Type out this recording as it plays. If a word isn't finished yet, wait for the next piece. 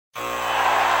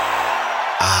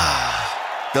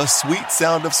The sweet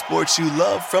sound of sports you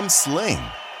love from Sling.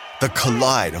 The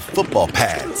collide of football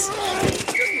pads.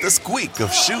 The squeak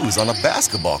of shoes on a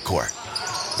basketball court.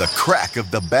 The crack of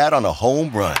the bat on a home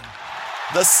run.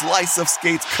 The slice of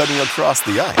skates cutting across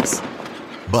the ice.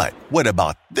 But what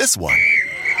about this one?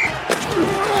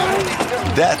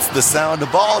 That's the sound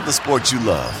of all the sports you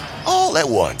love, all at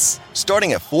once.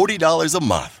 Starting at $40 a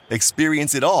month.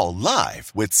 Experience it all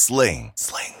live with Sling.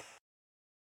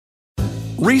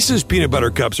 Reese's Peanut Butter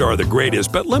Cups are the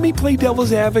greatest, but let me play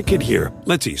devil's advocate here.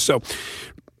 Let's see. So,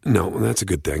 no, that's a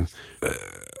good thing.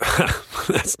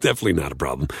 That's definitely not a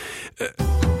problem.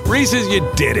 Reese's, you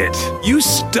did it. You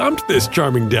stumped this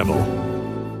charming devil.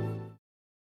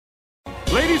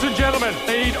 Ladies and gentlemen,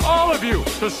 I need all of you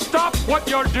to stop what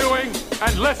you're doing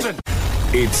and listen.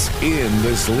 It's In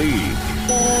This League.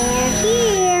 They're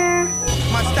here.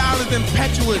 My style is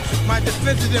impetuous. My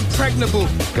defense is impregnable.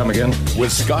 Come again?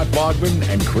 With Scott Bogman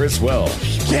and Chris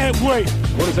Welsh. Can't wait.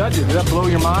 What does that do? Did that blow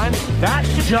your mind? That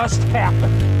just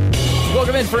happened.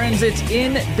 Welcome in, friends. It's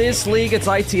In This League. It's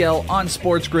ITL on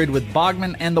Sports Grid with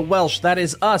Bogman and the Welsh. That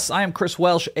is us. I am Chris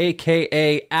Welsh,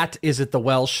 a.k.a.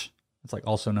 @IsItTheWelsh. It's like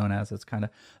also known as, it's kind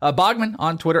of. Bogman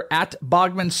on Twitter,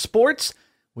 @Bogman Sports.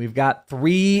 We've got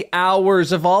 3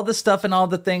 hours of all the stuff and all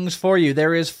the things for you.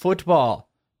 There is football.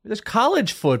 There's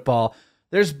college football.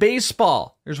 There's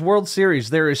baseball. There's World Series.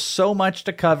 There is so much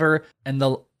to cover. And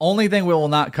the only thing we will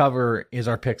not cover is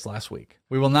our picks last week.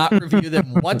 We will not review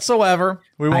them whatsoever.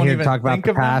 We won't even talk about think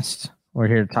the of them. past. We're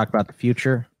here to talk about the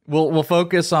future. We'll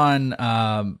focus on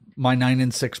my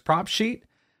 9-6 prop sheet.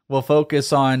 We'll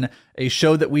focus on a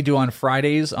show that we do on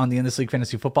Fridays on the In This League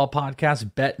Fantasy Football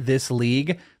Podcast, Bet This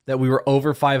League, that we were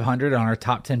over 500 on our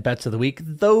top 10 bets of the week.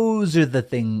 Those are the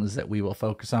things that we will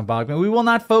focus on, Bogman. We will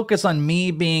not focus on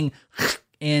me being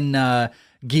in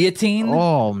guillotine.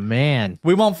 Oh, man.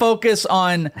 We won't focus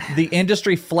on the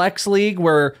Industry Flex League,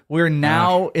 where we're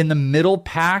now in the middle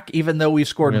pack, even though we've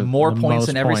scored more points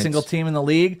than every single team in the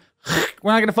league.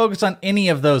 We're not going to focus on any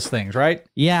of those things, right?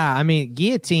 Yeah, I mean,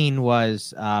 guillotine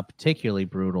was particularly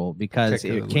brutal because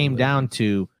it came down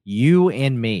to you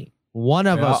and me. One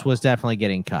of us was definitely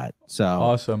getting cut. So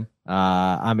awesome.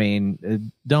 I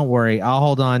mean, don't worry. I'll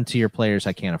hold on to your players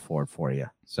I can't afford for you.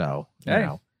 So, you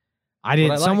know. I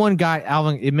did. Someone got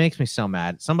Alvin. It makes me so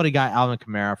mad. Somebody got Alvin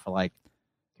Kamara for like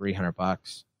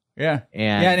 $300. Yeah.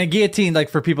 And a guillotine, like,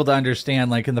 for people to understand,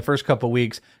 like, in the first couple of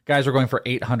weeks, guys were going for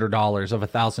 $800 of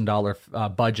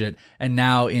 $1,000 budget, and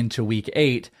now into week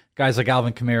 8, guys like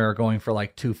Alvin Kamara are going for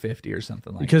like $250 or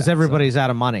something like that. Because everybody's out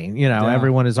of money. You know,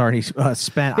 everyone has already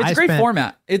spent. It's a great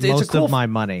format. It's most a cool of my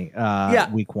money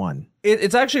week 1.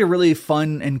 It's actually a really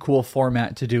fun and cool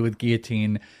format to do with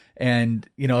guillotine. And,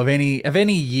 you know, of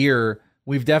any year,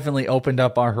 we've definitely opened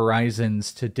up our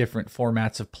horizons to different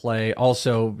formats of play.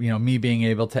 Also, you know, me being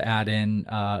able to add in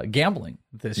gambling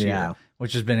this year,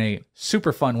 which has been a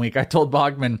super fun week. I told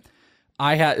Bogman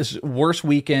I had the worst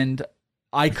weekend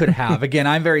I could have. Again,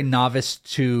 I'm very novice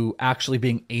to actually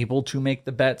being able to make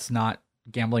the bets, not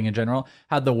gambling in general.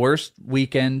 Had the worst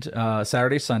weekend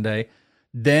Saturday, Sunday.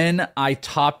 Then I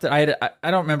topped it.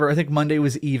 I don't remember. I think Monday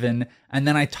was even. And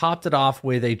then I topped it off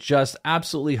with a just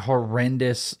absolutely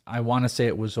horrendous, I want to say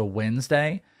it was a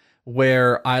Wednesday,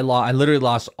 where I literally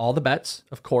lost all the bets,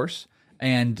 of course,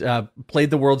 and played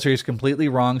the World Series completely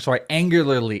wrong. So I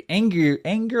angrily made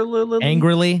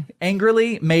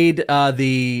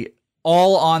the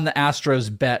all on the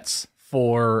Astros bets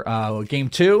for game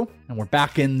 2. And we're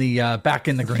back in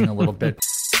the green a little bit.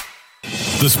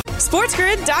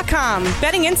 SportsGrid.com.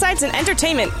 Betting insights and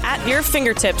entertainment at your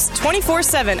fingertips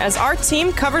 24/7 as our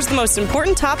team covers the most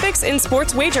important topics in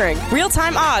sports wagering.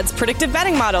 Real-time odds, predictive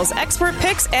betting models, expert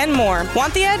picks, and more.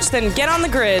 Want the edge? Then get on the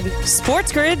grid.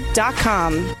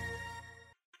 SportsGrid.com.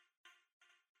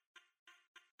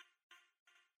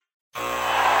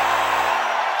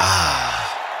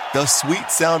 The sweet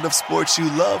sound of sports you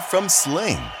love from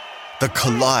Sling. The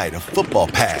collide of football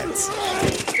pads.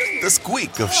 The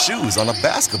squeak of shoes on a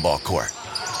basketball court.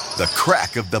 The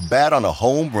crack of the bat on a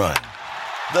home run.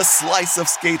 The slice of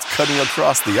skates cutting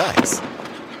across the ice.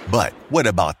 But what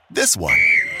about this one?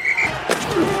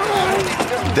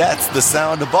 That's the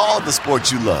sound of all the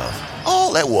sports you love,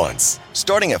 all at once.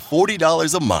 Starting at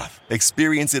 $40 a month.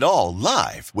 Experience it all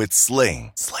live with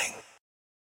Sling.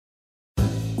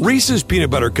 Reese's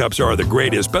Peanut Butter Cups are the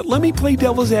greatest, but let me play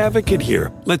devil's advocate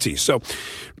here. Let's see. So,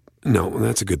 no,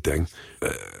 that's a good thing.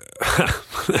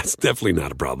 That's definitely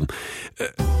not a problem.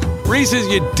 Reese's,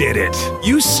 you did it.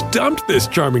 You stumped this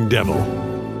charming devil.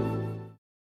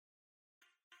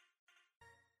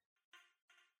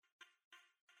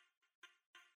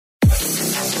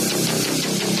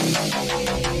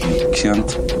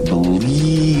 can't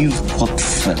believe what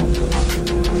fell.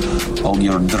 All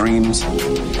your dreams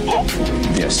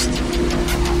just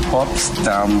hops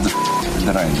down the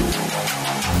drain.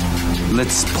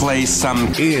 Let's play some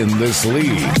In This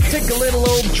League. Take a little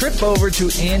old trip over to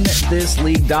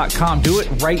inthisleague.com. Do it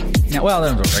right now. Well,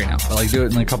 don't do it right now, but do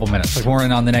it in a couple minutes. We're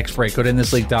in on the next break. Go to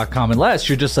inthisleague.com. Unless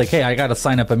you're just hey, I got to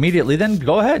sign up immediately, then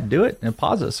go ahead, do it and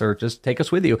pause us or just take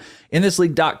us with you.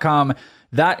 Inthisleague.com.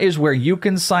 That is where you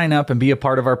can sign up and be a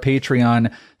part of our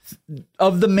Patreon.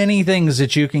 Of the many things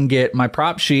that you can get, my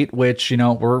prop sheet, which,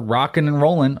 we're rocking and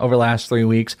rolling over the last 3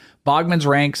 weeks. Bogman's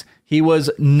ranks. He was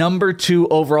number 2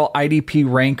 overall IDP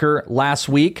ranker last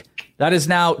week. That is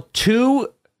now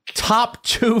top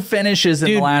 2 finishes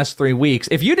in the last 3 weeks.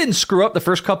 If you didn't screw up the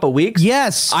first couple of weeks,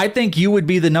 yes, I think you would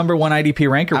be the number 1 IDP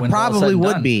ranker. I probably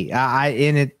would be.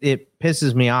 And it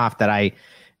pisses me off that I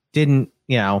didn't,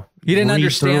 you didn't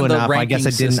understand the ranking. I guess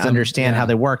I didn't understand how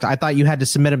they worked. I thought you had to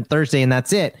submit them Thursday and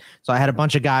that's it. So I had a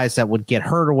bunch of guys that would get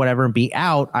hurt or whatever and be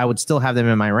out. I would still have them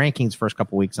in my rankings first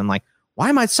couple of weeks. I'm like, why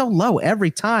am I so low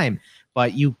every time?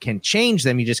 But you can change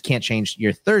them. You just can't change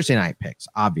your Thursday night picks,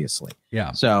 obviously.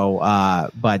 Yeah. So,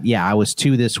 but yeah, I was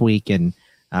 2 this week and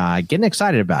getting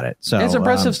excited about it. So it's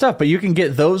impressive stuff. But you can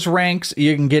get those ranks.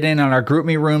 You can get in on our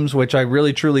GroupMe rooms, which I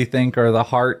really truly think are the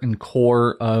heart and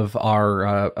core of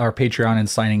our Patreon and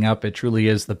signing up. It truly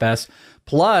is the best.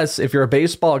 Plus, if you're a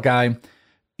baseball guy,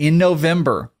 in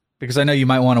November, because I know you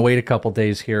might want to wait a couple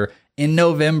days here. In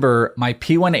November, my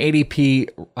P1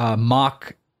 ADP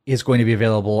mock is going to be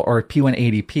available, or P1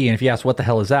 ADP. And if you ask what the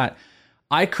hell is that,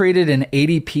 I created an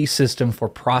ADP system for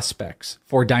prospects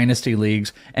for dynasty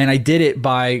leagues. And I did it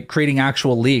by creating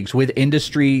actual leagues with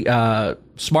industry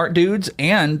smart dudes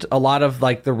and a lot of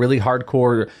the really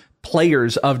hardcore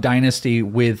players of dynasty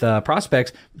with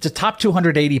prospects. It's a top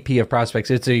 200 ADP of prospects.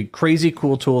 It's a crazy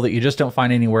cool tool that you just don't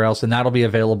find anywhere else. And that'll be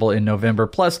available in November.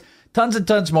 Plus tons and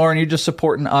tons more. And you're just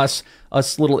supporting us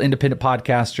little independent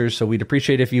podcasters. So we'd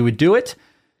appreciate if you would do it.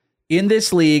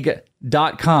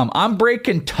 inthisleague.com. I'm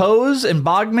breaking toes and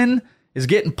Bogman is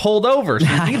getting pulled over. So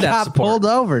you need that support. Pulled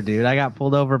over, dude. I got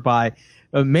pulled over by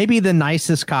maybe the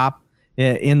nicest cop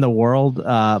in the world.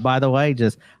 By the way,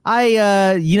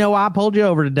 I pulled you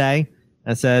over today.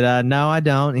 I said, no, I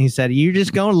don't. And he said, you're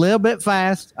just going a little bit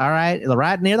fast. All right.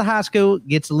 Right near the high school.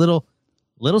 Gets a little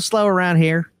slow around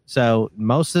here. So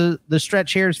most of the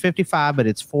stretch here is 55, but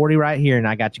it's 40 right here. And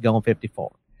I got you going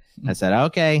 54. I said,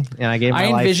 okay. And I gave my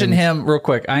envision him real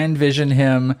quick.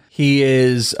 He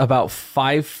is about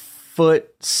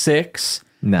 5'6".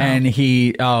 No. And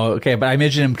but I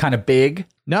envision him kind of big.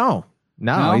 No,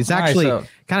 he's actually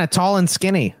kind of tall and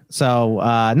skinny. So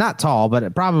not tall,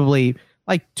 but probably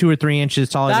 2 or 3 inches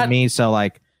taller than me. So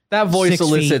that voice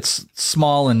elicits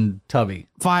small and tubby.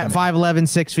 5'11",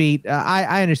 6 feet.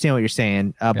 I understand what you're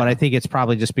saying, but I think it's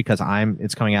probably just because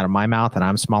it's coming out of my mouth and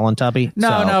I'm small and tubby.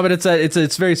 No, but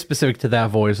it's very specific to that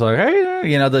voice.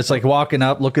 Hey, that's walking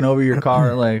up, looking over your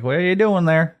car, what are you doing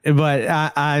there? But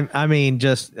I mean,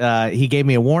 just he gave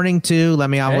me a warning too. Let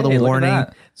me out with a warning.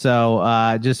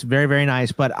 So just very, very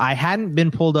nice. But I hadn't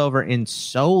been pulled over in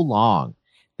so long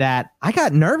that I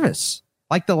got nervous.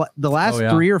 The last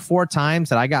 3 or 4 times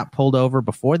that I got pulled over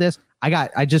before this,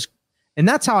 and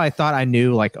that's how I thought I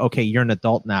knew, okay, you're an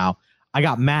adult now. I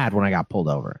got mad when I got pulled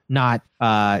over, not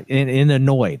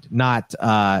annoyed, not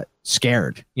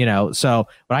scared, So,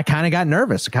 but I kind of got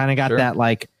nervous. I kind of got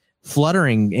that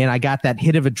fluttering, and I got that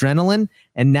hit of adrenaline,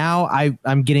 and now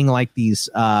I'm getting these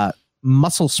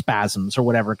muscle spasms or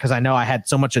whatever because I know I had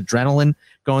so much adrenaline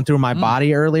going through my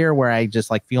body earlier, where I just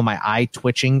feel my eye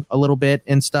twitching a little bit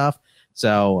and stuff.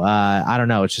 So I don't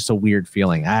know. It's just a weird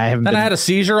feeling. I had a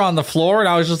seizure on the floor, and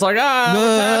I was just what's happening?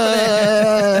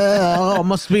 It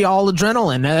must be all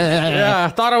adrenaline. Yeah, I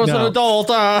thought I was an adult.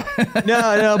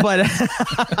 No,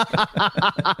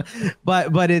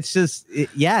 but it's just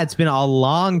it's been a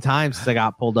long time since I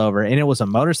got pulled over, and it was a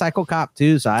motorcycle cop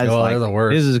too. So I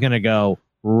was this is gonna go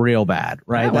real bad,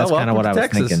 right? Yeah, that's kind of what I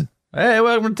was thinking. Hey,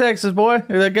 welcome to Texas, boy.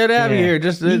 Good to have you here.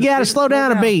 You got to slow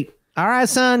down a beat. All right,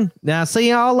 son. Now see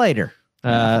y'all later.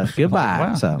 Goodbye.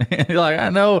 Wow. So you're I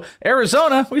know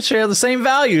Arizona, we share the same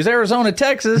values. Arizona,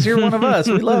 Texas, you're one of us.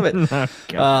 We love it.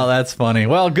 Oh, that's funny.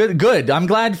 Well, good. I'm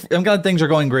glad things are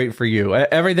going great for you.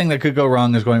 Everything that could go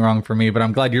wrong is going wrong for me, but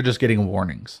I'm glad you're just getting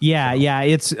warnings. Yeah.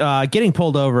 It's getting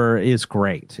pulled over is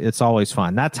great. It's always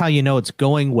fun. That's how you know it's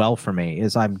going well for me,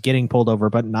 is I'm getting pulled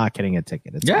over but not getting a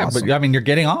ticket. It's awesome. But you're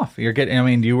getting off.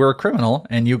 You were a criminal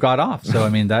and you got off. So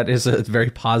that is a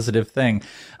very positive thing.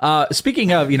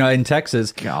 Speaking of, in Texas,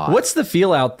 what's the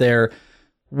feel out there?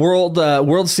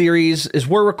 World Series, as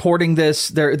we're recording this,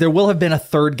 there will have been a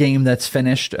third game that's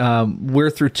finished. We're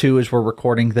through 2 as we're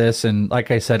recording this, and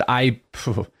like I said, I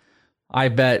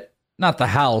bet not the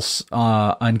house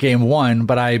on game 1,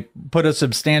 but I put a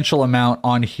substantial amount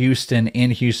on Houston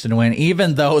in Houston win,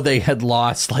 even though they had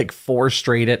lost like 4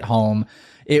 straight at home.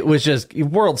 It was just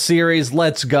World Series,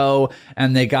 let's go,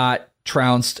 and they got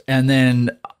trounced, and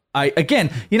then. I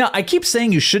keep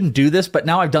saying you shouldn't do this, but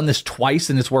now I've done this twice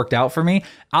and it's worked out for me.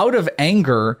 Out of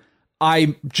anger,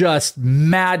 I just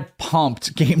mad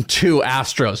pumped game 2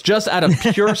 Astros. Just out of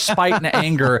pure spite and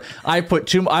anger, I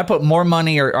put more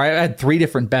money, or I had 3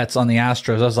 different bets on the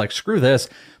Astros. I was like, screw this.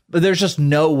 But there's just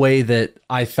no way that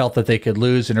I felt that they could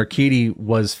lose. And Urquidy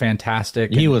was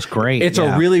fantastic. He was great. It's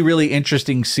a really, really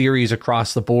interesting series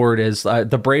across the board, as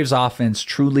the Braves offense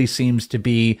truly seems to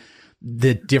be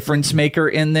the difference maker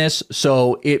in this.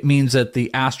 So it means that the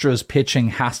Astros pitching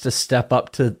has to step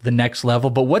up to the next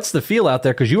level. But what's the feel out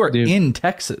there? Because you are in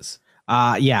Texas.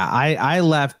 I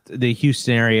left the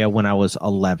Houston area when I was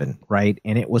 11, right?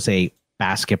 And it was a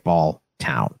basketball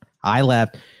town. I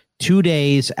left 2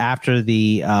 days after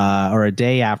or a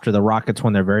day after the Rockets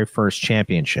won their very first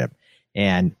championship.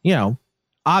 And,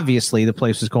 obviously the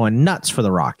place was going nuts for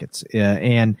the Rockets.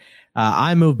 And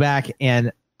I moved back,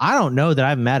 and I don't know that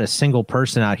I've met a single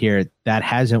person out here that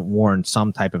hasn't worn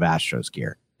some type of Astros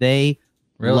gear. They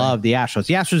love the Astros.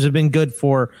 The Astros have been good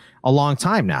for a long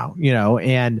time now,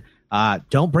 and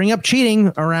don't bring up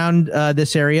cheating around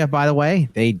this area, by the way.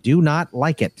 They do not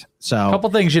like it. So a couple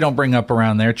things you don't bring up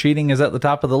around there. Cheating is at the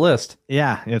top of the list.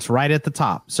 Yeah, it's right at the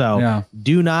top. So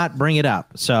do not bring it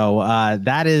up. So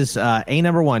that is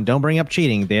number 1. Don't bring up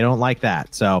cheating. They don't like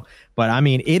that. So, but I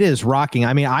mean, it is rocking.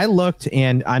 I mean, I looked,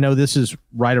 and I know this is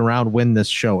right around when this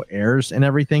show airs and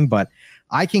everything, but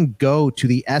I can go to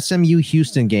the SMU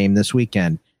Houston game this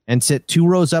weekend and sit 2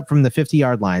 rows up from the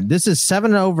 50-yard line. This is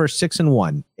 7-0 versus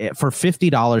 6-1 for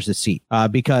 $50 a seat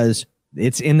because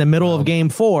it's in the middle of game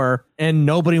 4 and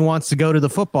nobody wants to go to the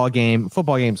football game.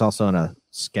 Football game's also in a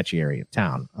sketchy area of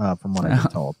town, from what I've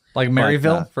been told. Like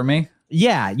Maryville for me?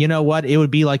 Yeah, you know what? It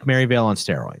would be like Maryville on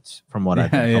steroids, from what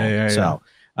I've been told. So.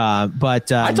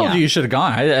 But I told you should have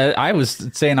gone. I was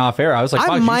saying off air. I was like,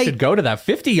 you should go to that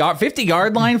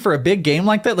 50-yard line for a big game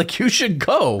like that. Like, you should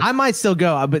go. I might still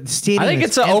go, but the stadium. I think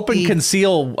it's an open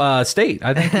conceal state.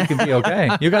 I think you can be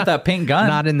okay. You got that pink gun.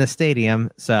 Not in the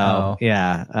stadium. So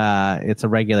it's a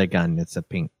regular gun. It's a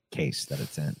pink case that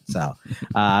it's in. So,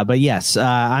 but yes,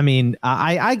 I mean,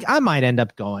 I might end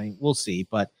up going. We'll see.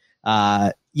 But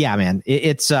man,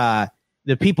 it's the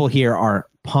people here are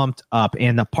pumped up,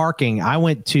 and the parking. I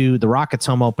went to the Rockets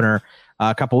home opener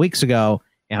a couple weeks ago,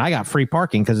 and I got free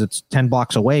parking because it's 10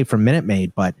 blocks away from Minute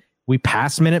Maid. But we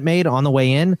passed Minute Maid on the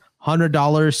way in. $100,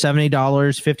 $70,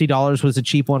 $50 was a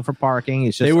cheap one for parking.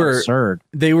 It's just absurd.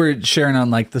 They were sharing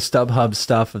on like the StubHub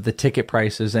stuff of the ticket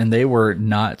prices, and they were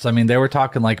nuts. I mean, they were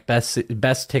talking like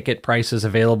best ticket prices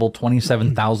available,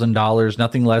 $27,000,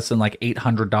 nothing less than like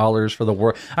 $800 for the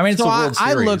World. I mean, it's the World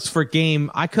Series. I looked for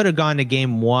I could have gone to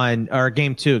game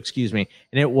 2, excuse me,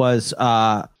 and it was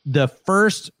the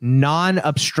first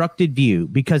non-obstructed view,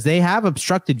 because they have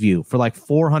obstructed view for like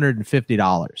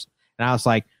 $450, and I was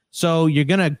like, so you're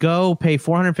going to go pay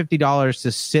 $450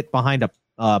 to sit behind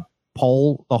a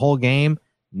pole the whole game?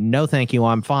 No, thank you.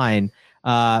 I'm fine.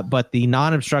 But the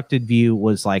non-obstructed view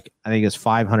was like, I think it's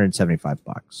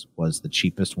 $575 was the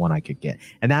cheapest one I could get.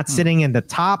 And that's sitting in the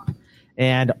top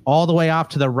and all the way off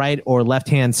to the right or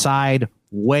left-hand side,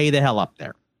 way the hell up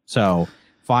there. So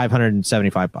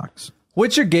 $575.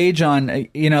 What's your gauge on,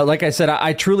 like I said,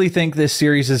 I truly think this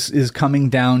series is coming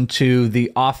down to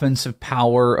the offensive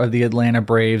power of the Atlanta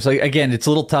Braves. Like, again, it's a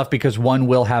little tough because one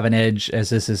will have an edge as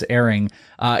this is airing.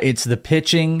 It's the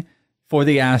pitching for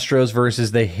the Astros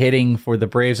versus the hitting for the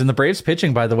Braves. And the Braves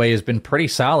pitching, by the way, has been pretty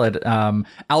solid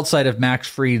outside of Max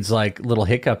Fried's like little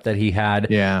hiccup that he had.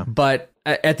 Yeah. But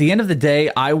at the end of the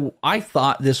day, I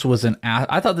thought this was an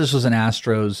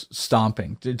Astros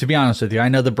stomping. To be honest with you, I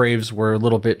know the Braves were a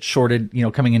little bit shorted,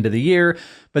 coming into the year,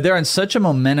 but they're on such a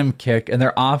momentum kick, and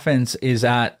their offense is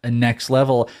at a next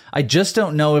level. I just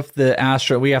don't know if the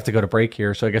Astros. We have to go to break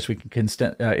here, so I guess we can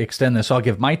extend this. So I'll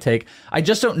give my take. I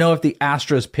just don't know if the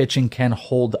Astros pitching can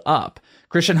hold up.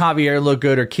 Christian Javier looked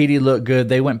good, or Urquidy looked good.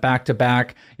 They went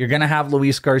back-to-back. You're going to have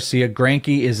Luis Garcia.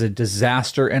 Greinke is a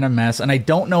disaster and a mess, and I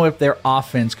don't know if their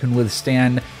offense can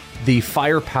withstand the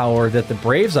firepower that the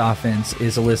Braves offense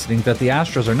is eliciting that the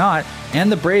Astros are not,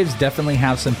 and the Braves definitely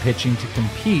have some pitching to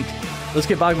compete. Let's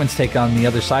get Bogman's take on the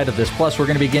other side of this. Plus, we're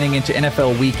going to be getting into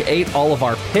NFL Week 8, all of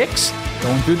our picks,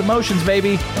 going through the motions,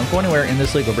 baby. Don't go anywhere in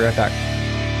this league. We'll be right back.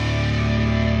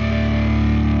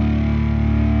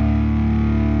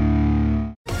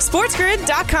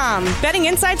 SportsGrid.com. Betting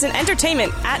insights and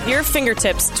entertainment at your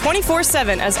fingertips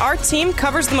 24/7 as our team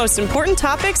covers the most important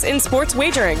topics in sports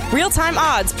wagering. Real-time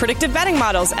odds, predictive betting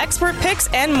models, expert picks,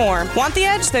 and more. Want the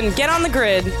edge? Then get on the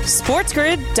grid.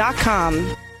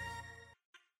 SportsGrid.com.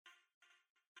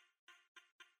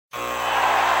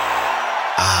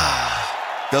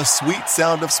 The sweet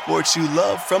sound of sports you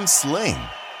love from Sling.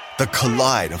 The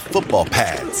collide of football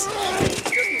pads.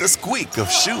 The squeak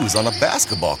of shoes on a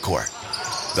basketball court.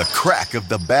 The crack of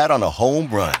the bat on a home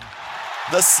run.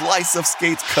 The slice of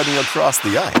skates cutting across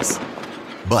the ice.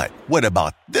 But what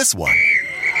about this one?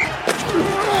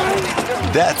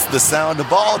 That's the sound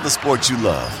of all the sports you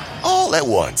love, all at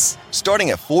once. Starting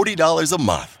at $40 a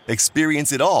month.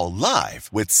 Experience it all live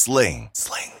with Sling.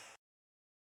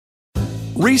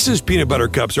 Reese's Peanut Butter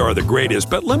Cups are the greatest,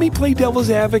 but let me play devil's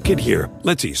advocate here.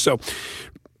 Let's see. So,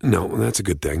 no, that's a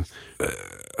good thing.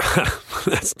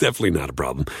 That's definitely not a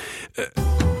problem.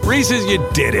 Reese's, you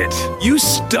did it. You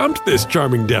stumped this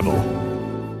charming devil.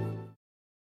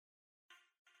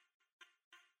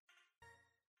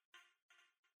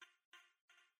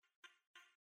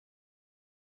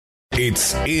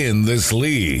 It's In This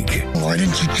League. Why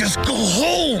didn't you just go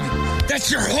home?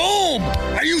 That's your home.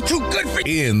 Are you too good for...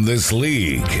 In This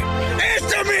League.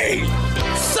 Answer me!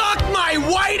 Suck my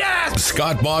white ass!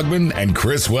 Scott Bogman and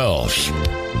Chris Welsh.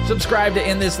 Subscribe to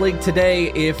In This League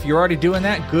today. If you're already doing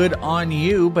that, good on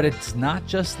you. But it's not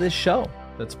just this show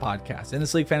that's a podcast. In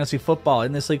This League Fantasy Football,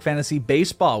 In This League Fantasy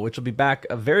Baseball, which will be back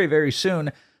very, very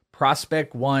soon.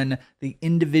 Prospect One, the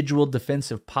individual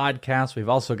defensive podcast. We've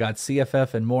also got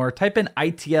CFF and more. Type in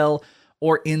ITL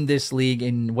or In This League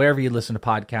in wherever you listen to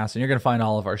podcasts, and you're going to find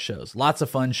all of our shows. Lots of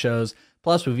fun shows.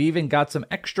 Plus, we've even got some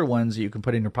extra ones that you can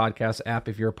put in your podcast app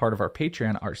if you're a part of our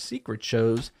Patreon, our secret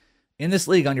shows. In This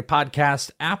League on your podcast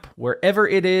app, wherever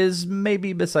it is,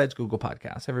 maybe besides Google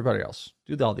Podcasts. Everybody else,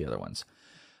 do all the other ones.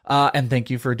 And thank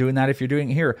you for doing that if you're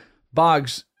doing it here.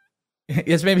 Boggs,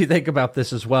 it's made me think about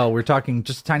this as well. We're talking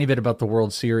just a tiny bit about the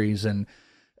World Series, and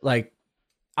like,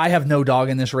 I have no dog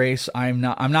in this race. I'm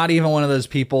not even one of those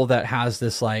people that has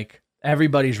this, like,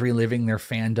 everybody's reliving their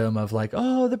fandom of like,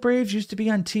 oh, the Braves used to be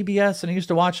on TBS and I used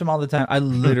to watch them all the time. I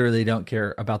literally don't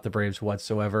care about the Braves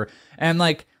whatsoever. And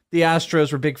like, the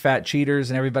Astros were big fat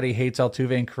cheaters and everybody hates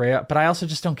Altuve and Correa, but I also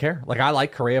just don't care. Like, I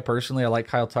like Correa personally. I like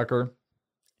Kyle Tucker.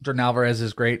 Jordan Alvarez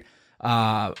is great.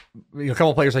 A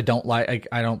couple players I don't like.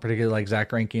 I don't particularly like Zach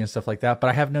Greinke and stuff like that, but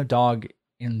I have no dog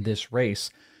in this race.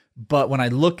 But when I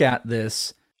look at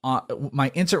this,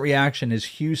 my instant reaction is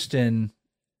Houston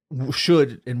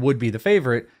should and would be the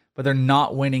favorite, but they're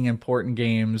not winning important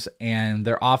games and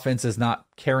their offense is not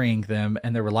carrying them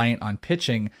and they're reliant on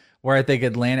pitching, where I think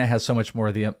Atlanta has so much more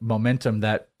of the momentum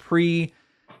that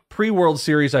pre-World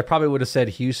Series, I probably would have said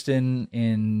Houston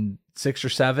in 6 or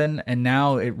 7, and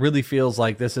now it really feels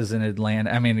like this is in Atlanta.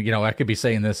 I mean, I could be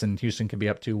saying this and Houston could be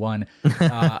up 2-1.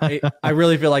 I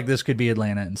really feel like this could be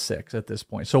Atlanta in 6 at this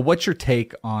point. So what's your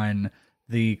take on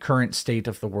the current state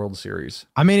of the World Series?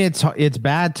 I mean, it's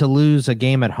bad to lose a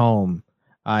game at home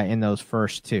in those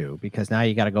first 2, because now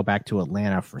you got to go back to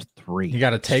Atlanta for 3. You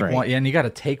got to take one, and you got to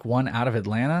take one out of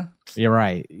Atlanta. You're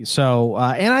right. So,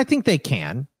 and I think they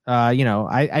can.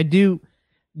 I do.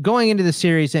 Going into the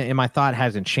series, and my thought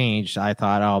hasn't changed. I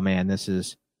thought, oh man, this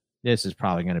is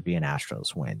probably going to be an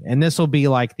Astros win, and this will be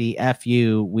like the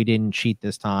FU. We didn't cheat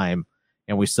this time,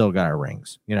 and we still got our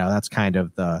rings. That's kind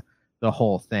of the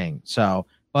whole thing. So,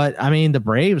 but I mean, the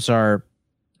Braves are,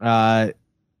 and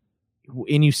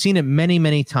you've seen it many,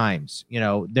 many times.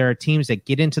 There are teams that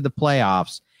get into the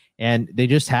playoffs and they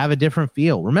just have a different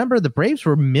feel. Remember, the Braves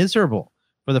were miserable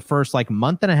for the first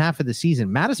month and a half of the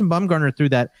season. Madison Bumgarner threw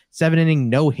that 7-inning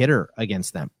no-hitter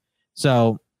against them.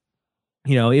 So,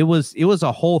 it was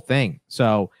a whole thing.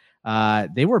 So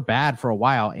they were bad for a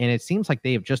while, and it seems like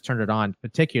they have just turned it on,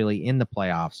 particularly in the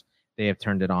playoffs. They have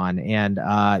turned it on. And,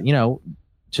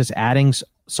 just adding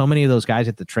so many of those guys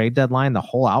at the trade deadline, the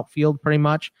whole outfield pretty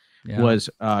much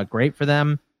was great for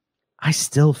them. I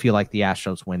still feel like the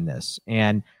Astros win this,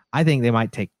 and I think they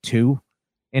might take 2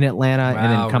 in Atlanta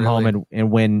and then come home and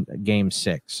win game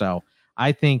 6. So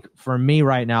I think for me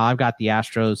right now, I've got the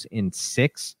Astros in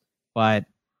 6, but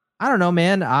I don't know,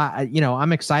 man.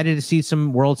 I'm excited to see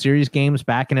some World Series games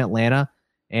back in Atlanta.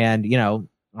 And,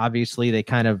 obviously they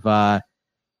kind of, got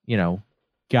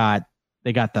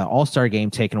the All-Star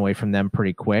game taken away from them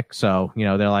pretty quick. So,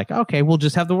 they're like, okay, we'll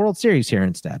just have the World Series here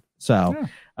instead. So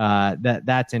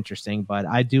that's interesting, but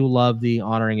I do love the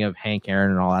honoring of Hank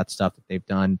Aaron and all that stuff that they've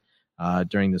done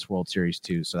during this World Series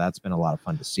too. So that's been a lot of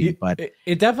fun to see. But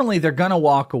it definitely, they're going to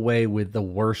walk away with the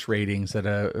worst ratings that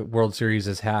a World Series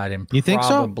has had. And you think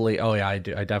so? Oh yeah, I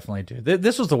do. I definitely do.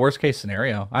 This was the worst case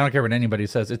scenario. I don't care what anybody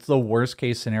says. It's the worst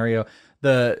case scenario.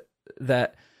 The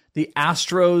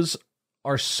Astros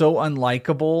are so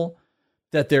unlikable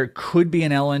that there could be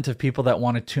an element of people that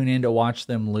want to tune in to watch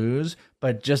them lose.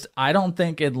 But just, I don't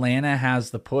think Atlanta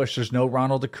has the push. There's no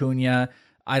Ronald Acuna.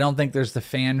 I don't think there's the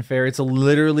fanfare. It's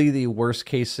literally the worst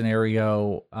case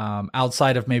scenario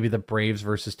outside of maybe the Braves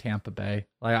versus Tampa Bay.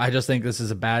 Like, I just think this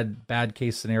is a bad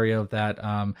case scenario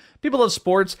that people love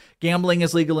sports. Gambling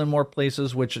is legal in more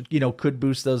places, which, could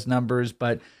boost those numbers.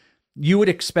 But you would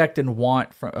expect and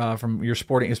want from your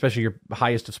sporting, especially your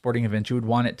highest of sporting events, you would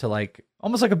want it to like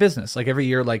almost like a business. Like every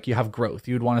year, like you have growth.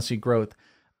 You would want to see growth.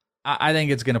 I think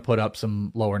it's going to put up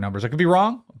some lower numbers. I could be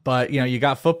wrong, but you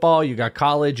got football, you got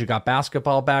college, you got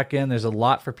basketball back in. There's a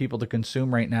lot for people to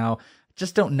consume right now.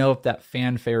 Just don't know if that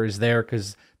fanfare is there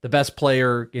because the best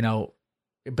player,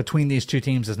 between these two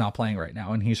teams is not playing right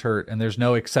now, and he's hurt. And there's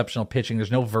no exceptional pitching.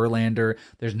 There's no Verlander.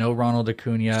 There's no Ronald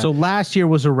Acuna. So last year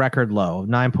was a record low,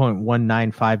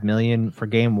 $9.195 million for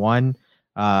Game 1.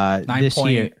 This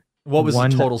year, what was the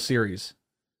total series?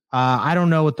 I don't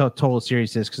know what the total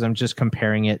series is because I'm just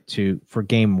comparing it for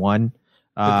Game 1.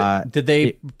 Did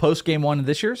they post Game 1 of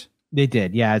this year's? They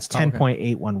did. Yeah, it's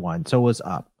 10.811. So it was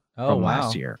up from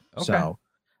last year. Okay. So,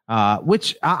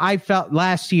 which I felt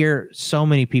last year, so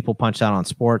many people punched out on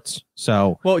sports.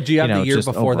 So, well, do you have the year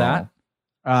before overall, that?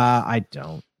 I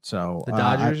don't. So the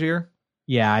Dodgers year?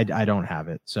 Yeah, I don't have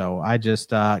it. So I just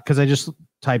because I just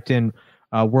typed in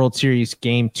World Series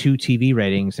Game 2 TV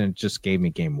ratings and it just gave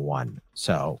me Game 1.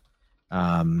 So,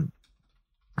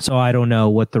 so I don't know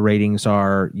what the ratings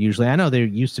are usually. I know they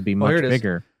used to be much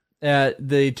bigger.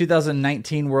 The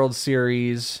 2019 World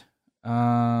Series.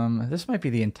 This might be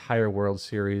the entire World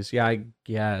Series. Yeah, I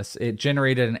guess it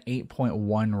generated an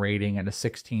 8.1 rating and a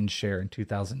 16 share in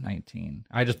 2019.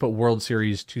 I just put World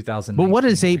Series 2019. But what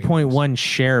does 8.1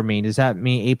 share mean? Does that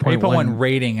mean 8.1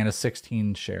 rating and a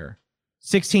 16 share?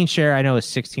 16 share, I know is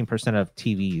 16% of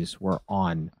TVs were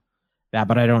on that,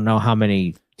 but I don't know how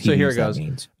many TVs so here it goes. That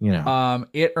means.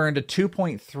 It earned a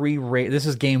 2.3 rate. This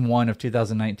is Game 1 of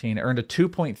 2019. It earned a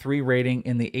 2.3 rating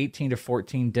in the 18 to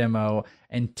 14 demo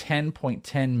and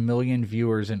 10.10 million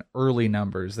viewers in early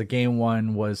numbers. The Game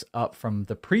 1 was up from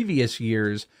the previous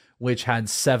years, which had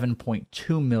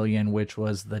 7.2 million, which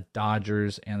was the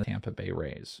Dodgers and the Tampa Bay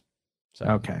Rays. So,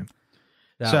 okay.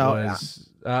 That was,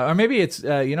 or maybe it's,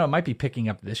 it might be picking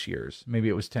up this year's. Maybe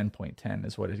it was 10.10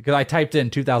 is what it is. Because I typed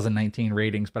in 2019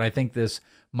 ratings, but I think this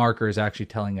marker is actually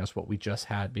telling us what we just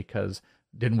had because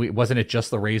wasn't it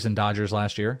just the Rays and Dodgers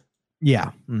last year?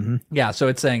 Yeah. Mm-hmm. Yeah. So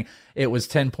it's saying it was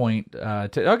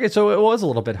 10.2. Okay. So it was a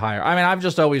little bit higher. I mean, I've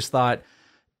just always thought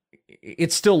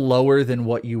it's still lower than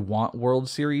what you want World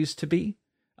Series to be.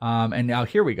 And now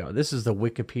here we go. This is the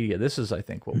Wikipedia. This is, I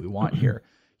think, what we want here.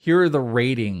 Here are the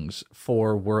ratings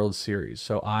for World Series.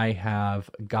 So I have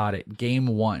got it. Game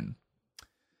 1.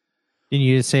 Didn't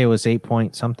you just say it was 8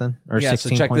 point something or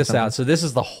 16? So check this out. So this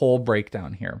is the whole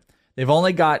breakdown here. They've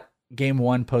only got Game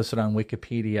 1 posted on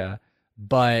Wikipedia,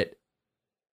 but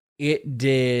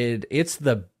it's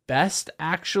the best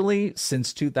actually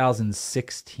since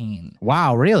 2016.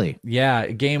 Wow, really? Yeah,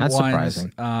 Game 1. That's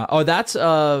surprising. That's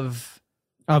of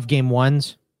Game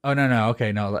 1s. Oh, no.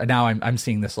 Okay, no. Now I'm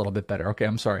seeing this a little bit better. Okay,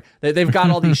 I'm sorry. They've got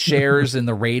all these shares and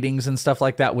the ratings and stuff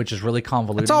like that, which is really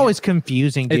convoluted. It's always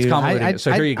confusing, dude. It's convoluted.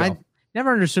 So here you go. I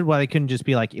never understood why they couldn't just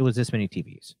be like, it was this many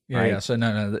TVs. Yeah, right? yeah. So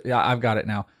no. Yeah, I've got it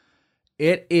now.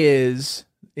 It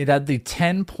had the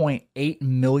 10.8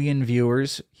 million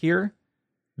viewers here.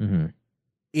 Mm-hmm.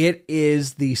 It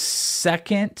is the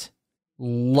second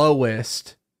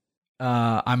lowest.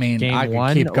 I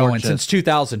could keep going since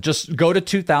 2000. Just go to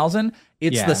 2000.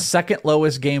 It's the second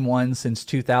lowest Game 1 since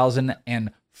 2000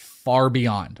 and far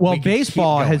beyond. Well,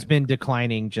 baseball has been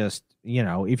declining just,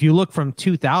 if you look from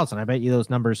 2000, I bet you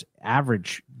those numbers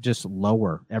average just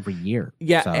lower every year.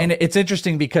 Yeah, so. And it's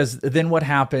interesting because then what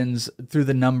happens through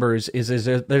the numbers is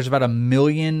there's about 1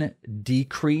 million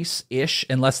decrease-ish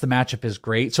unless the matchup is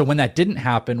great. So when that didn't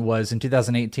happen was in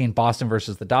 2018, Boston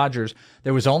versus the Dodgers,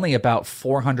 there was only about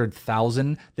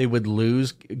 400,000 they would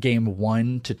lose Game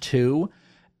 1 to 2.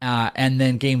 And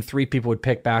then Game 3, people would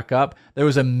pick back up. There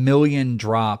was 1 million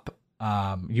drop.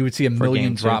 You would see 1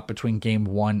 million drop between Game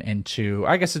 1 and 2.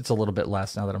 I guess it's a little bit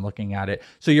less now that I'm looking at it.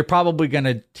 So you're probably going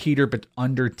to teeter but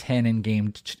under 10 in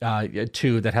Game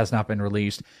 2 that has not been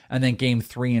released. And then Game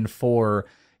 3 and 4,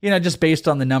 just based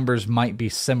on the numbers might be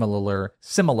similar,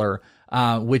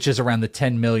 which is around the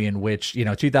 10 million, which,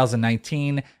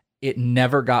 2019 it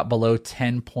never got below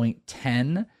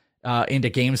 10.10 into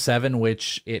Game 7,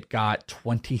 which it got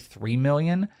 23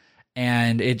 million.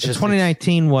 And it just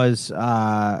 2019 was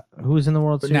who was in the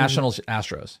World Series? Nationals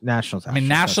Astros. I mean,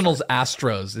 Nationals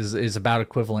Astros is about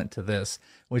equivalent to this,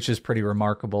 which is pretty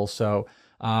remarkable. So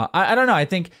I don't know. I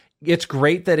think it's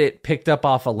great that it picked up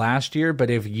off of last year, but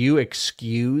if you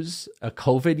excuse a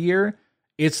COVID year,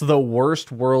 it's the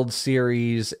worst World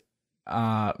Series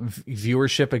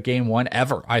viewership of Game 1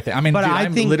 ever. I think. I mean, I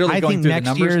think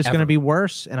next year is going to be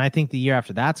worse, and I think the year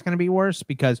after that's going to be worse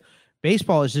because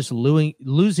baseball is just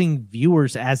losing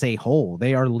viewers as a whole.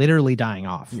 They are literally dying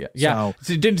off. Yeah. So,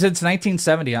 since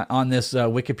 1970 on this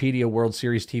Wikipedia World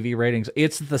Series TV ratings,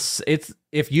 it's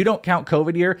if you don't count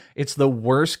COVID year, it's the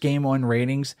worst Game 1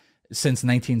 ratings since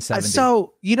 1970.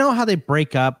 So you know how they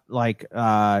break up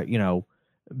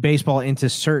baseball into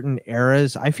certain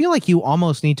eras? I feel like you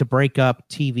almost need to break up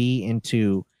TV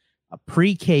into a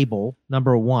pre-cable,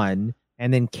 number one,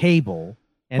 and then cable.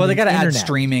 Well, they got to add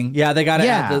streaming. Yeah, they got to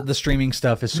add the streaming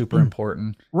stuff is super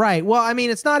important. Right. Well, I mean,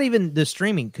 it's not even the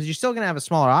streaming because you're still going to have a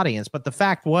smaller audience. But the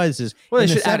fact is they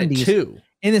should add it too.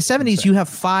 In the 70s, you have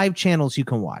 5 channels you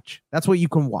can watch. That's what you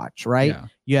can watch, right? Yeah.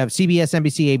 You have CBS,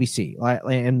 NBC, ABC,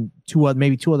 and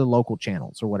maybe 2 other local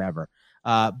channels or whatever.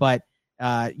 But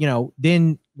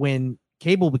then when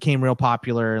cable became real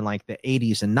popular in like the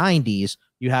 80s and 90s,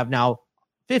 you have now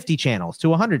 50 channels to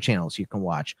 100 channels you can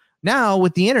watch. Now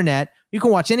with the internet, you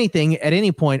can watch anything at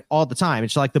any point all the time.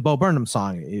 It's like the Bo Burnham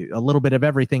song, a little bit of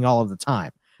everything all of the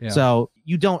time. Yeah. So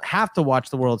you don't have to watch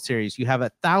the World Series. You have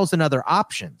 1,000 other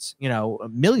options, a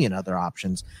million other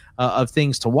options of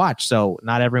things to watch. So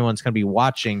not everyone's going to be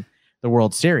watching the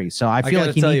World Series. So I feel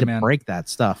like you need to break that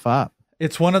stuff up.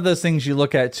 It's one of those things you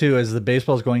look at too, as the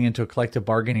baseball's going into a collective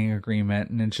bargaining agreement,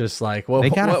 and it's just like, well,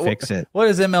 they gotta fix it. What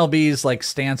is MLB's like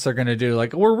stance they're going to do?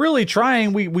 Like, we're really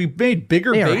trying. We made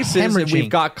bigger bases, and we've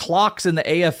got clocks in the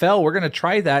AFL. We're going to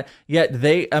try that. Yet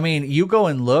you go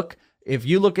and look. If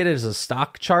you look at it as a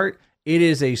stock chart, it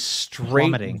is a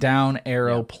straight down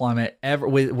arrow plummet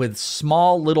with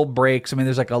small little breaks. I mean,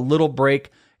 there's like a little break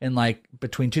in like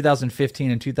between 2015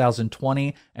 and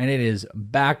 2020, and it is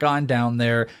back on down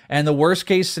there. And the worst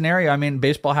case scenario, I mean,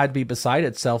 baseball had to be beside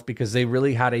itself because they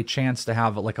really had a chance to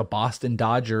have like a Boston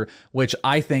Dodger, which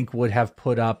I think would have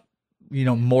put up,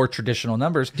 more traditional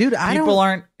numbers. Dude, people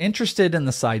aren't interested in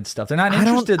the side stuff. They're not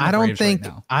interested in the Braves right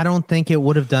now. I don't think it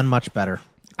would have done much better.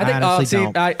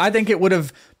 I think it would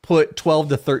have put 12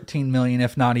 to 13 million,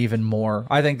 if not even more.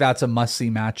 I think that's a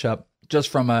must-see matchup.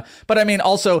 But I mean,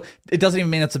 also, it doesn't even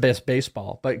mean it's the best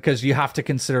baseball, but because you have to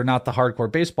consider not the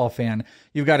hardcore baseball fan,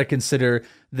 you've got to consider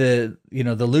the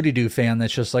Ludi-Doo fan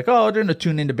that's just like, oh, they're going to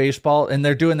tune into baseball, and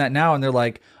they're doing that now, and they're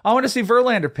like, I want to see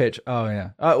Verlander pitch. Oh,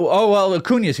 yeah. Well,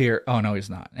 Acuna's here. Oh, no, he's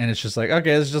not. And it's just like,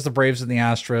 okay, it's just the Braves and the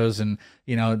Astros, and,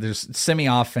 there's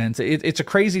semi-offense. It's a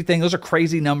crazy thing. Those are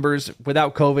crazy numbers.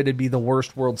 Without COVID, it'd be the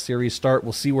worst World Series start.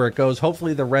 We'll see where it goes.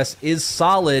 Hopefully the rest is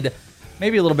solid.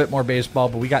 Maybe a little bit more baseball,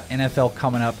 but we got NFL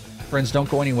coming up. Friends, don't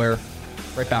go anywhere.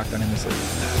 Right back on In This League.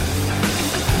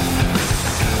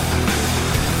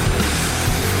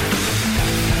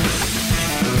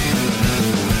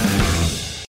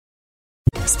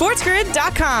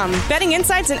 SportsGrid.com. Betting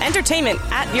insights and entertainment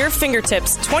at your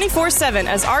fingertips 24/7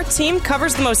 as our team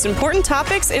covers the most important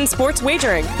topics in sports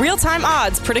wagering. Real-time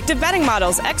odds, predictive betting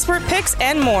models, expert picks,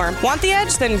 and more. Want the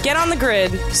edge? Then get on the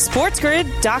grid.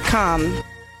 SportsGrid.com.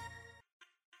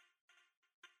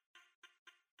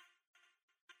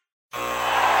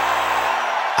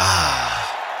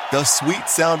 The sweet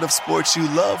sound of sports you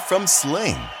love from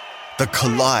Sling. The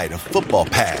collide of football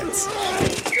pads.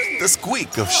 The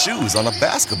squeak of shoes on a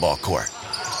basketball court.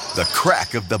 The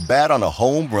crack of the bat on a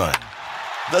home run.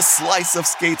 The slice of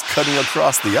skates cutting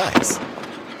across the ice.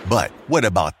 But what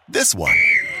about this one?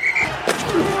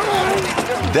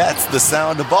 That's the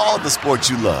sound of all the sports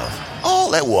you love,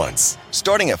 all at once.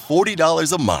 Starting at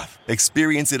 $40 a month.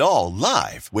 Experience it all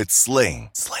live with Sling.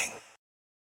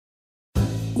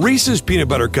 Reese's Peanut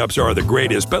Butter Cups are the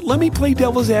greatest, but let me play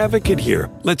devil's advocate here.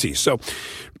 Let's see. So,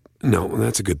 no,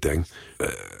 that's a good thing.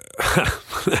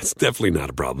 That's definitely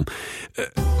not a problem.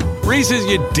 Reese's,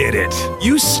 you did it.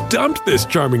 You stumped this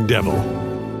charming devil.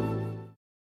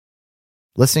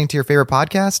 Listening to your favorite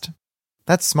podcast?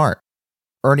 That's smart.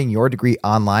 Earning your degree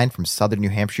online from Southern New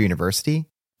Hampshire University?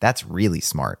 That's really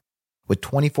smart. With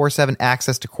 24/7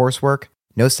 access to coursework,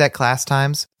 no set class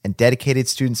times, and dedicated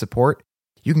student support,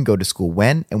 you can go to school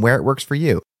when and where it works for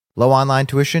you. Low online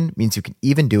tuition means you can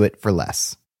even do it for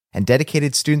less. And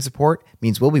dedicated student support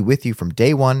means we'll be with you from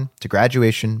day one to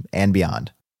graduation and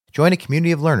beyond. Join a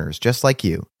community of learners just like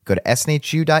you. Go to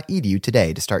snhu.edu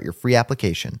today to start your free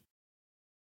application.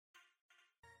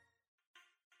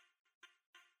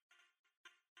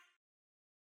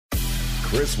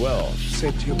 Chris Welsh.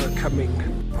 Said you were coming.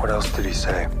 What else did he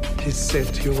say? He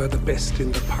said you were the best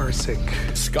in the parsec.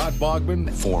 Scott Bogman.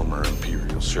 Former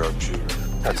Imperial sharpshooter.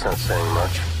 That's not saying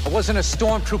much. I wasn't a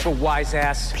stormtrooper, wise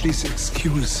ass. Please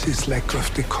excuse his lack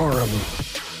of decorum.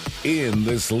 In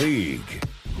this league.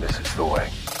 This is the way.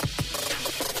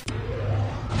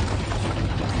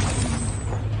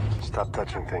 Stop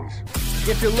touching things.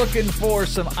 If you're looking for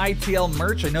some ITL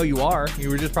merch, I know you are.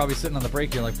 You were just probably sitting on the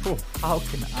break. You're like, how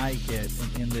can I get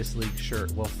an In This League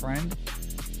shirt? Well, friend,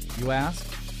 you ask,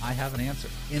 I have an answer.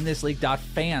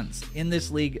 InThisLeague.fans.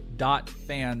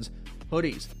 InThisLeague.fans.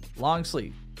 Hoodies, long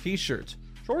sleeve, t-shirts,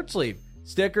 short sleeve,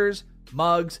 stickers,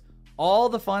 mugs, all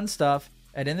the fun stuff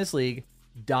at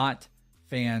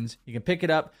InThisLeague.fans. You can pick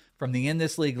it up from the In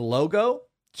This League logo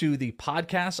to the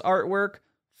podcast artwork,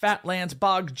 Fat Lance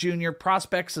Boggs Jr.,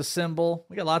 Prospects Assemble.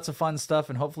 We got lots of fun stuff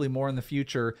and hopefully more in the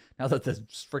future now that the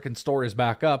freaking store is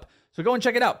back up. So go and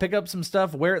check it out. Pick up some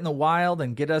stuff, wear it in the wild,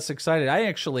 and get us excited. I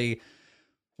actually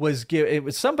it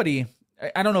was somebody,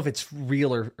 I don't know if it's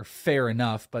real or fair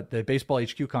enough, but the Baseball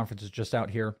HQ conference is just out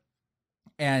here.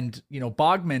 And,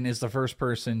 Bogman is the first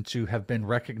person to have been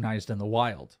recognized in the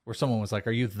wild, where someone was like,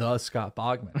 "Are you the Scott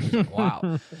Bogman?" Like,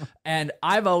 wow. And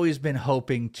I've always been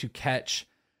hoping to catch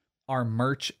our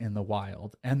merch in the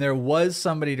wild. And there was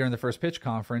somebody during the first pitch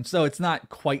conference, though it's not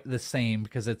quite the same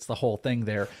because it's the whole thing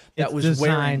there. That was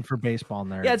designed for baseball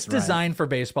nerds. Yeah, it's designed for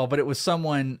baseball, but it was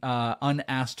someone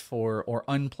unasked for or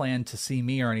unplanned to see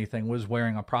me or anything was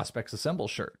wearing a Prospects Assemble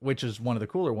shirt, which is one of the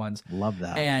cooler ones. Love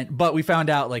that. But we found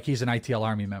out like he's an ITL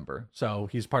Army member. So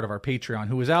he's part of our Patreon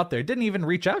who was out there. Didn't even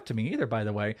reach out to me either, by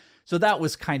the way. So that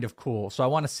was kind of cool. So I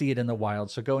want to see it in the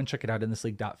wild. So go and check it out in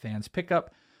thisleague.fans. Pick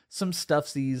up some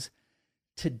stuffsies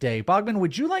today. Bogman,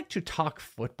 would you like to talk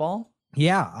football?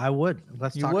 Yeah, I would.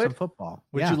 Let's talk some football.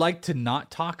 Would you like to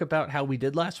not talk about how we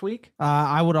did last week?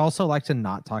 I would also like to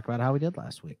not talk about how we did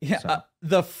last week. Yeah. So.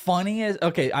 The funniest.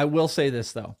 Okay, I will say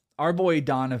this though. Our boy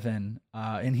Donovan,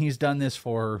 and he's done this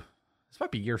this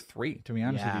might be year 3, to be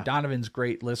honest with you. Donovan's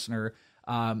great listener.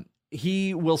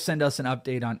 He will send us an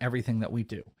update on everything that we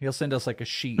do. He'll send us like a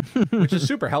sheet, which is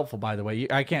super helpful, by the way.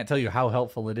 I can't tell you how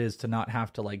helpful it is to not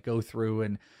have to like go through,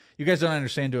 and you guys don't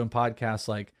understand doing podcasts,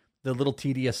 like the little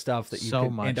tedious stuff that you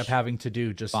can end up having to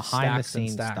do, just behind the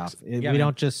scenes stuff. We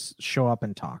don't just show up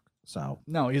and talk. So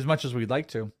no, as much as we'd like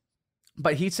to,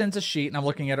 but he sends a sheet and I'm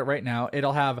looking at it right now.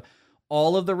 It'll have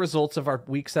all of the results of our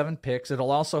week 7 picks.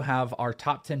 It'll also have our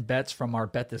top 10 bets from our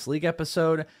Bet This League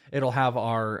episode. It'll have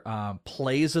our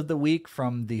plays of the week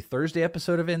from the Thursday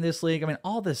episode of In This League. I mean,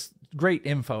 all this great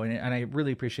info, and I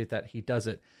really appreciate that he does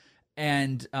it.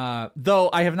 And though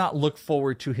I have not looked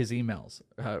forward to his emails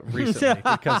recently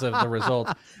because of the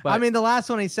results. But, I mean, the last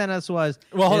one he sent us was...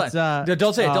 Well, hold on.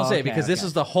 Don't say it, because this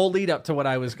is the whole lead up to what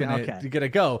I was going to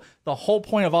go. The whole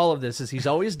point of all of this is he's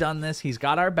always done this. He's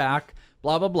got our back,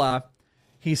 blah, blah, blah.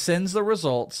 He sends the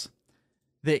results.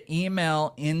 The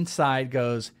email inside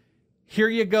goes, "Here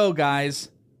you go, guys.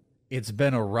 It's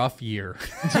been a rough year."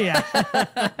 Yeah.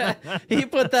 He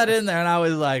put that in there, and I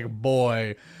was like,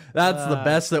 boy, that's the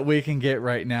best that we can get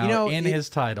right now in his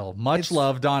title. Much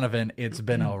love, Donovan. It's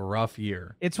been a rough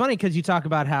year. It's funny because you talk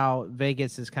about how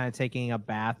Vegas is kind of taking a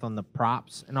bath on the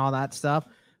props and all that stuff,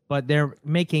 but they're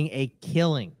making a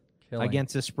killing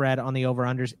against the spread on the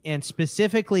over-unders, and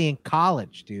specifically in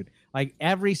college, dude. Like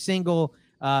every single,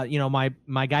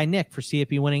 my guy Nick for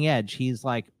CFP Winning Edge, he's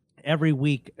like every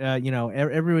week,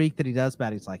 every week that he does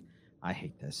bad, he's like, I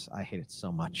hate this. I hate it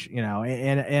so much,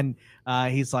 and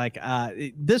he's like,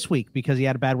 this week, because he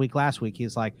had a bad week last week,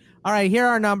 he's like, all right, here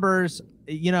are our numbers.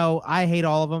 I hate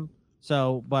all of them.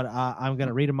 So, but I'm going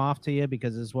to read them off to you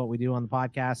because this is what we do on the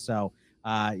podcast. So,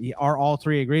 our all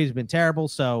 3 agrees have been terrible.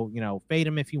 So, fade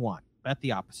them if you want, bet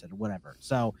the opposite or whatever.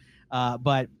 So,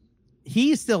 but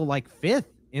he's still like 5th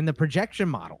in the projection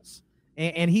models,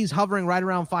 and he's hovering right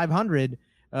around 500.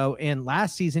 And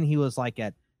last season he was like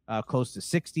at close to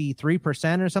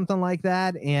 63% or something like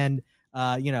that. And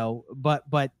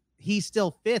but he's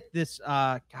still 5th. This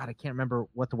God, I can't remember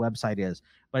what the website is,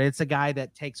 but it's a guy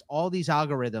that takes all these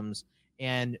algorithms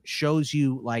and shows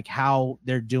you like how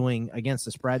they're doing against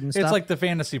the spread and stuff. It's like the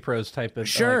Fantasy Pros type of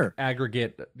like,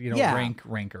 aggregate,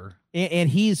 ranker. And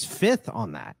he's 5th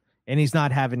on that. And he's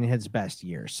not having his best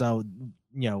year. So,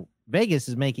 Vegas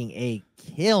is making a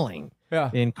killing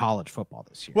in college football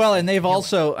this year. Well, and they've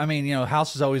also,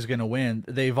 House is always going to win.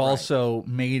 They've also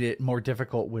made it more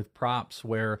difficult with props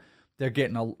where they're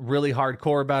getting a really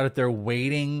hardcore about it. They're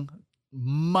waiting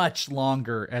much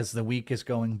longer as the week is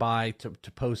going by to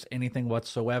post anything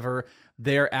whatsoever.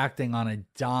 They're acting on a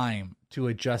dime to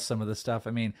adjust some of the stuff.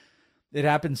 I mean, It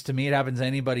happens to me. It happens to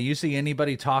anybody. You see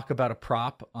anybody talk about a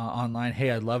prop online.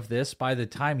 Hey, I love this. By the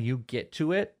time you get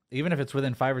to it, even if it's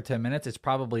within 5 or 10 minutes, it's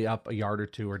probably up a yard or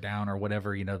two or down or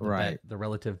whatever, the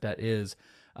relative bet is.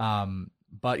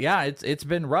 But yeah, it's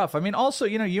been rough. I mean, also,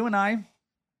 you and I,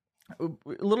 a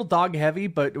little dog heavy,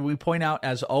 but we point out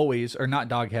as always, or not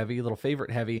dog heavy, a little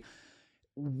favorite heavy.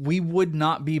 We would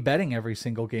not be betting every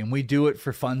single game. We do it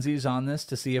for funsies on this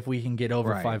to see if we can get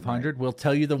over 500. We'll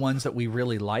tell you the ones that we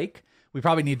really like. We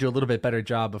probably need to do a little bit better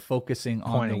job of focusing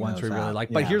on the ones we really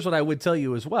like. But here's what I would tell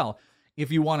you as well.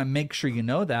 If you want to make sure you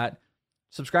know that,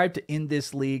 subscribe to In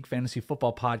This League Fantasy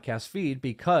Football Podcast feed,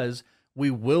 because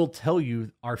we will tell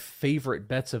you our favorite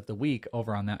bets of the week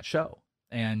over on that show.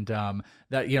 And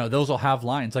that, those will have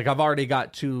lines. Like I've already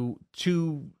got two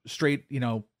straight,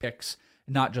 picks,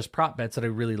 not just prop bets that I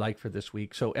really like for this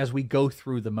week. So as we go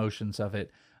through the motions of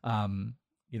it,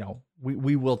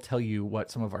 we will tell you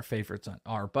what some of our favorites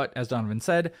are. But as Donovan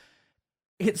said,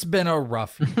 it's been a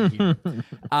rough year.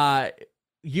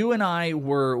 You and I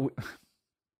we're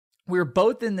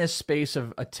both in this space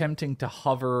of attempting to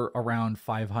hover around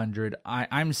 500.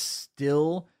 I'm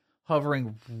still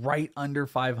hovering right under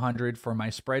 500 for my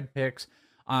spread picks.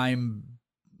 I'm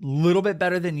a little bit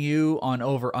better than you on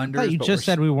over-unders. I thought you just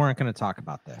said we weren't going to talk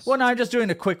about this. Well, no, I'm just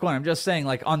doing a quick one. I'm just saying,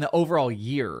 like, on the overall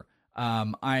year,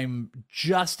 I'm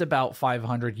just about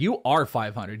 500. You are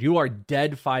 500. You are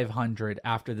dead 500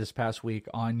 after this past week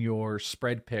on your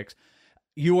spread picks.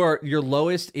 Your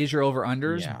lowest is your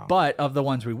over-unders, but of the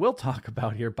ones we will talk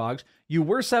about here, Boggs, you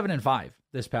were 7-5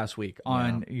 this past week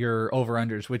on your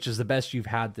over-unders, which is the best you've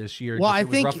had this year. Well, I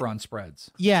think rougher on spreads.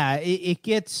 Yeah,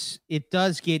 it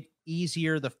does get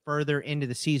easier the further into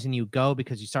the season you go,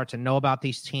 because you start to know about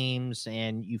these teams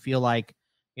and you feel like,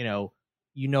 you know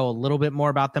a little bit more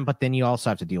about them, but then you also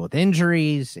have to deal with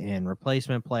injuries and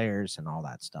replacement players and all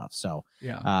that stuff. So,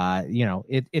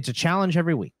 it's a challenge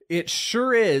every week. It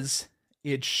sure is.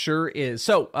 It sure is.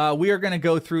 So we are going to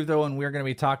go through, though, and we're going to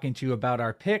be talking to you about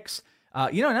our picks.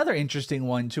 Another interesting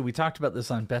one, too. We talked about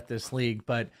this on Bet This League,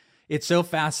 but it's so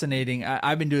fascinating.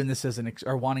 I've been doing this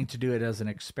or wanting to do it as an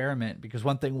experiment, because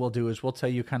one thing we'll do is we'll tell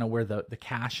you kind of where the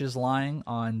cash is lying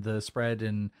on the spread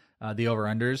and the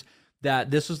over-unders.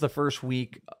 That this was the first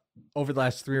week over the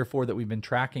last 3 or 4 that we've been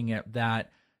tracking it,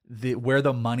 that where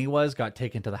the money got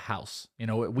taken to the house.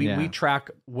 We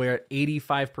track where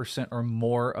 85% or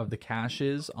more of the cash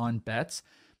is on bets,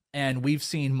 and we've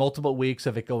seen multiple weeks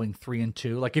of it going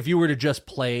 3-2. Like if you were to just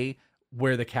play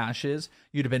where the cash is,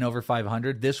 you'd have been over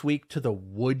 500. This week, to the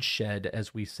woodshed,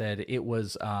 as we said, it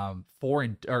was 2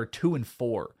 and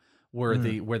 4 were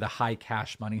the high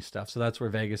cash money stuff. So that's where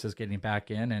Vegas is getting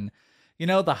back in. And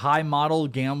the high model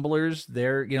gamblers,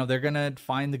 they're going to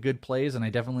find the good plays, and I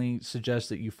definitely suggest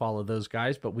that you follow those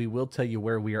guys, but we will tell you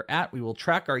where we are at. We will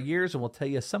track our years, and we'll tell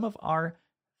you some of our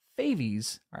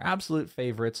favies, our absolute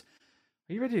favorites.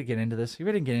 Are you ready to get into this? Are you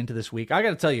ready to get into this week? I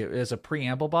got to tell you, as a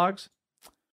preamble, Boggs,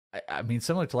 I mean,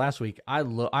 similar to last week,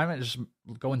 I'm just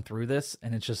going through this,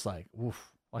 and it's just like,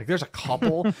 oof. Like there's a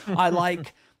couple I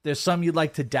like. There's some you'd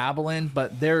like to dabble in,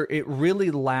 but it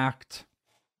really lacked.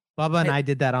 Bubba and I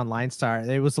did that on Line Star.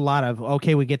 There was a lot of,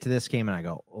 okay, we get to this game, and I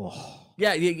go, oh.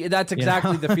 Yeah, that's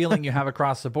exactly the feeling you have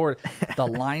across the board. The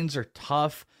lines are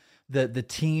tough. The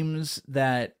teams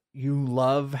that you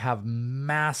love have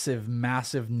massive,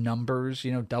 massive numbers,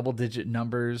 double-digit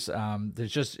numbers.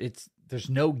 There's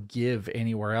no give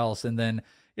anywhere else. And then,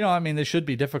 this should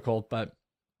be difficult, but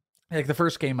like the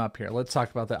first game up here, let's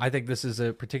talk about that. I think this is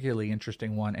a particularly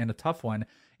interesting one and a tough one.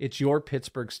 It's your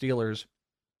Pittsburgh Steelers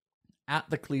at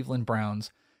the Cleveland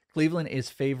Browns. Cleveland is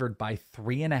favored by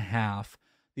 3.5.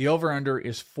 The over-under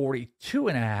is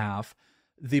 42.5.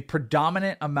 The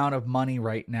predominant amount of money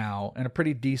right now, and a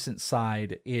pretty decent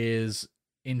side, is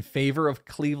in favor of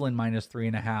Cleveland minus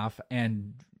 3.5,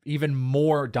 and even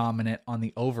more dominant on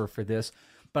the over for this.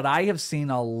 But I have seen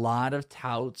a lot of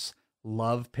touts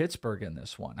love Pittsburgh in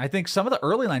this one. I think some of the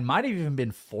early line might have even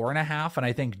been 4.5, and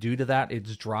I think due to that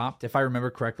it's dropped. If I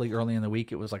remember correctly, early in the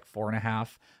week it was like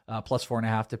 4.5, plus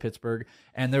 4.5 to Pittsburgh,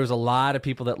 and there was a lot of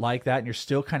people that like that, and you're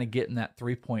still kind of getting that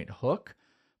 3-point hook.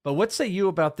 But what say you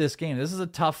about this game? This is a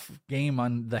tough game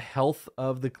on the health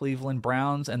of the Cleveland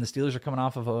Browns, and the Steelers are coming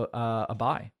off of a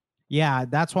bye. Yeah,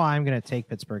 that's why I'm going to take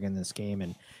Pittsburgh in this game.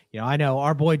 And, I know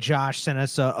our boy Josh sent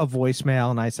us a voicemail,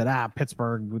 and I said,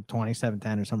 Pittsburgh with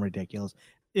 27-10 or something ridiculous.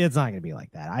 It's not going to be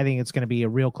like that. I think it's going to be a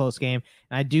real close game.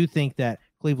 And I do think that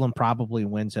Cleveland probably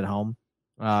wins at home.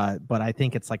 But I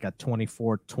think it's like a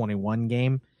 24-21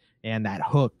 game, and that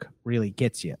hook really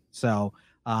gets you. So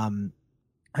I'm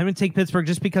going to take Pittsburgh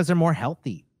just because they're more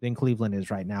healthy than Cleveland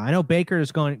is right now. I know Baker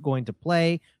is going to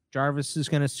play, Jarvis is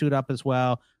going to suit up as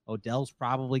well. Odell's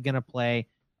probably going to play.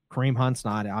 Kareem Hunt's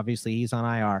not. Obviously, he's on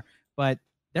IR. But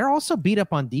they're also beat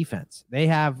up on defense. They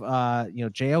have,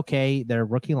 JOK, their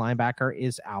rookie linebacker,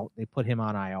 is out. They put him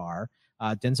on IR.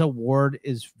 Denzel Ward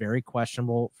is very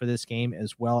questionable for this game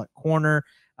as well at corner.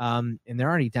 And they're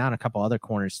already down a couple other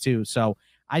corners too. So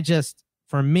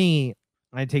for me,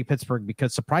 I take Pittsburgh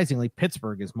because surprisingly,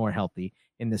 Pittsburgh is more healthy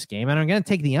in this game. And I'm going to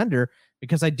take the under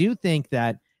because I do think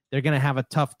that they're going to have a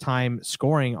tough time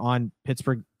scoring on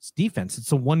Pittsburgh's defense. It's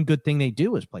the one good thing they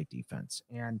do is play defense.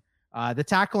 And the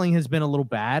tackling has been a little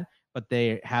bad, but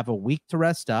they have a week to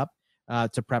rest up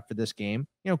to prep for this game.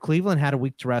 Cleveland had a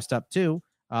week to rest up too,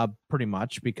 pretty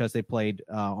much because they played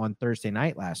on Thursday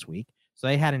night last week. So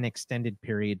they had an extended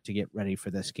period to get ready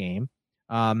for this game.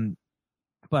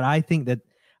 But I think that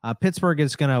Pittsburgh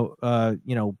is going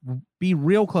to, be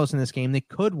real close in this game. They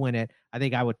could win it. I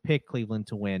think I would pick Cleveland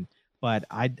to win. But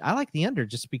I like the under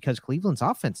just because Cleveland's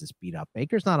offense is beat up.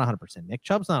 Baker's not 100%. Nick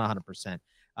Chubb's not 100%.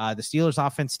 The Steelers'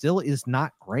 offense still is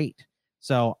not great.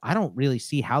 So I don't really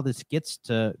see how this gets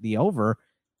to the over,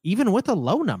 even with a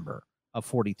low number of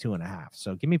 42.5.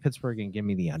 So give me Pittsburgh and give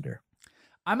me the under.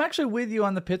 I'm actually with you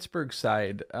on the Pittsburgh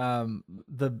side.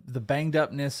 The banged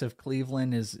upness of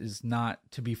Cleveland is not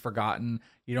to be forgotten.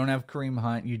 You don't have Kareem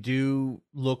Hunt. You do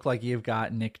look like you've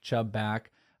got Nick Chubb back.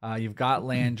 You've got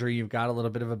Landry. You've got a little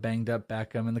bit of a banged up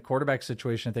Beckham. And the quarterback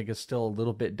situation, I think, is still a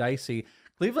little bit dicey.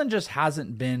 Cleveland just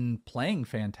hasn't been playing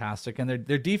fantastic. And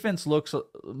their defense looks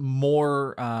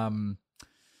more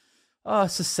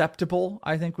susceptible,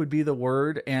 I think would be the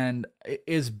word. And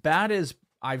as bad as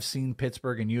I've seen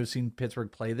Pittsburgh and you have seen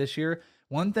Pittsburgh play this year,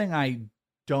 one thing I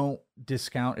don't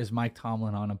discount is Mike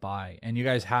Tomlin on a bye. And you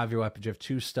guys have your weapons. You have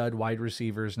two stud wide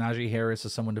receivers. Najee Harris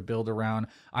is someone to build around.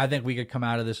 I think we could come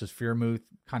out of this with Freiermuth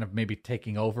kind of maybe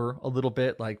taking over a little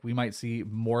bit. Like we might see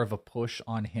more of a push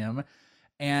on him.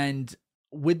 And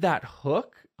with that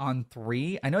hook on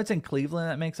 3, I know it's in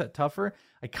Cleveland that makes that tougher.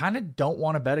 I kind of don't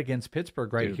want to bet against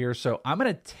Pittsburgh here. So I'm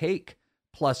going to take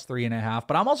plus 3.5,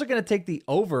 but I'm also going to take the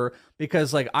over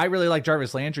because I really like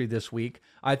Jarvis Landry this week.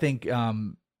 I think,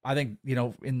 in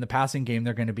the passing game,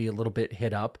 they're going to be a little bit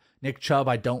hit up. Nick Chubb,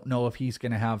 I don't know if he's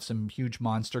going to have some huge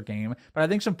monster game, but I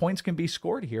think some points can be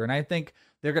scored here. And I think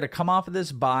they're going to come off of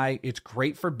this bye. It's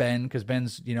great for Ben because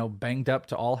Ben's, banged up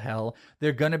to all hell.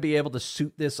 They're going to be able to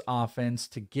suit this offense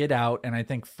to get out. And I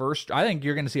think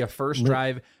you're going to see a first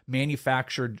drive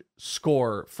manufactured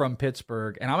score from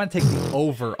Pittsburgh. And I'm going to take the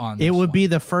over on this. It would be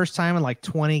the first time in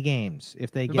 20 games if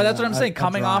they get But that's what I'm saying.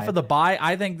 Coming off of the bye,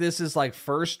 I think this is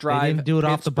first drive. They didn't do it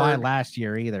off the bye last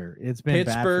year either. It's been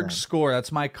Pittsburgh bad score.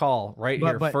 That's my call right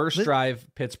here. First drive,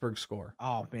 Pittsburgh score.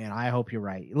 Oh man, I hope you're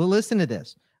right. Listen to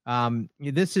this.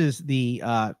 This is the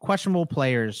questionable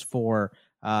players for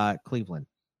Cleveland.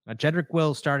 Jedrick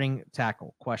Wills starting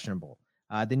tackle, questionable.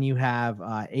 Then you have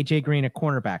AJ Green, a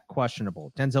cornerback,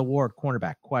 questionable. Denzel Ward,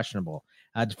 cornerback, questionable.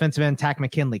 Defensive end Takk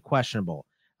McKinley, questionable.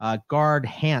 Guard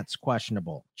Hance,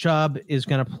 questionable. Chubb is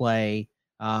going to play.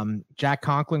 Jack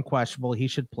Conklin, questionable. He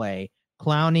should play.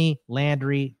 Clowney,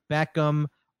 Landry, Beckham,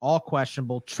 all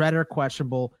questionable. Treader,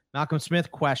 questionable. Malcolm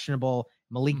Smith, questionable.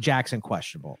 Malik Jackson,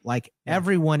 questionable.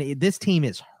 Everyone, this team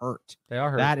is hurt. They are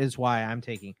hurt. That is why I'm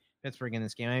taking Pittsburgh in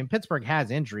this game. I mean, Pittsburgh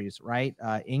has injuries, right?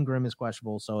 Ingram is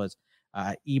questionable. So is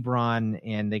Ebron,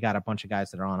 and they got a bunch of guys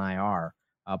that are on IR.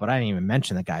 But I didn't even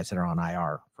mention the guys that are on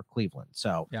IR for Cleveland.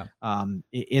 So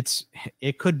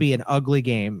it could be an ugly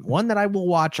game, one that I will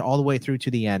watch all the way through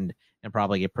to the end and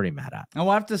probably get pretty mad at. And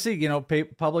we'll have to see.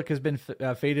 Public has been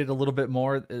faded a little bit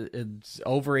more. It's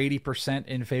over 80%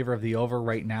 in favor of the over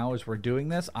right now as we're doing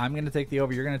this. I'm going to take the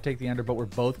over. You're going to take the under, but we're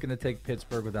both going to take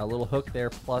Pittsburgh with that little hook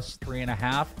there, plus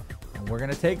 3.5. And we're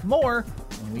going to take more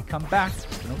when we come back.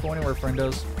 Don't go anywhere,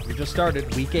 friendos. We just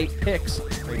started Week 8 picks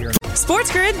right here.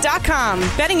 SportsGrid.com.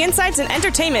 Betting insights and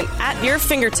entertainment at your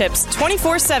fingertips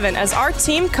 24/7 as our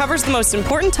team covers the most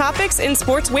important topics in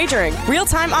sports wagering.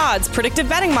 Real-time odds, predictive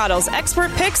betting models,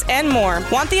 expert picks, and more.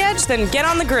 Want the edge? Then get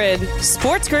on the grid.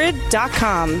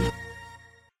 SportsGrid.com.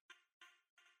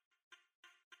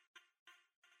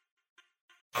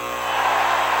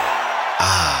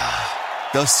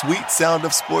 The sweet sound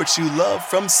of sports you love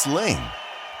from Sling.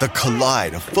 The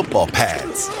collide of football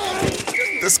pads.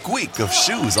 The squeak of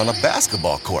shoes on a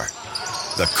basketball court.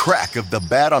 The crack of the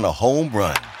bat on a home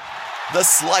run. The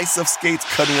slice of skates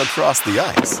cutting across the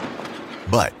ice.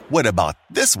 But what about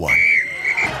this one?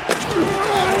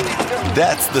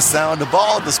 That's the sound of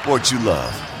all the sports you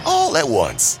love, all at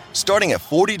once. Starting at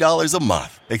 $40 a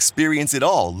month. Experience it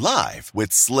all live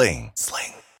with Sling.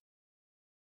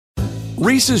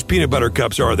 Reese's Peanut Butter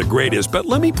Cups are the greatest, but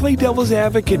let me play devil's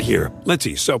advocate here. Let's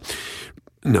see. So,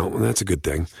 No, that's a good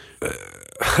thing.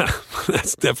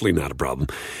 That's definitely not a problem.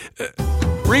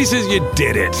 Reese's, you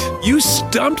did it. You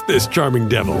stumped this charming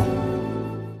devil.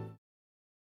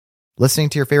 Listening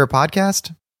to your favorite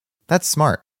podcast? That's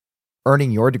smart.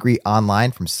 Earning your degree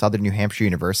online from Southern New Hampshire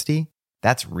University?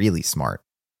 That's really smart.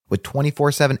 With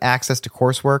 24/7 access to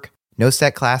coursework, no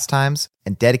set class times,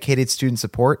 and dedicated student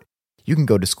support, you can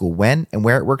go to school when and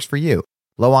where it works for you.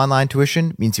 Low online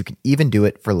tuition means you can even do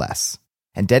it for less.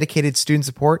 And dedicated student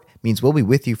support means we'll be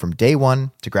with you from day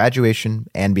one to graduation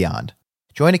and beyond.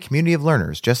 Join a community of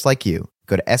learners just like you.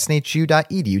 Go to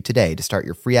snhu.edu today to start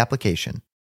your free application.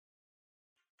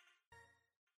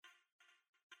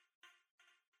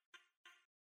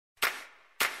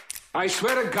 I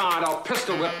swear to God, I'll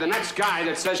pistol whip the next guy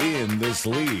that says... In this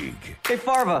league. Hey,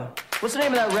 Farva, what's the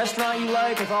name of that restaurant you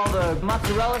like with all the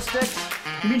mozzarella sticks?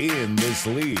 In this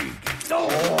league.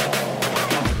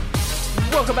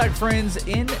 Welcome back, friends,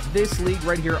 in this league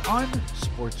right here on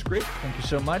Sports Grid. Thank you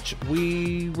so much.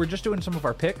 We were just doing some of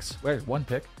our picks. Where's one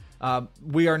pick?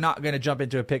 We are not going to jump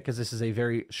into a pick because this is a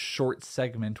very short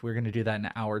segment. We're going to do that in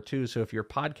hour 2. So if you're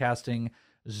podcasting,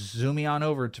 zoom me on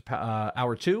over to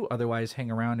hour 2. Otherwise, hang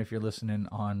around if you're listening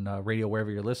on radio, wherever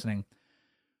you're listening.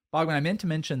 Bogman, I meant to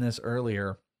mention this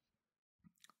earlier,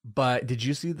 but did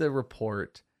you see the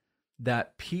report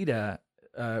that PETA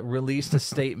released a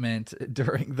statement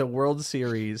during the World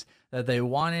Series that they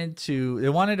wanted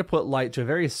to put light to a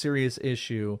very serious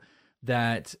issue,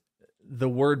 that the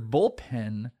word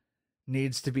bullpen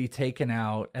needs to be taken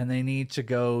out and they need to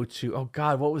go to, oh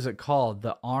God, what was it called?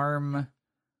 The arm.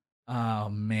 Oh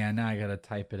man, now I got to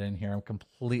type it in here. I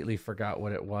completely forgot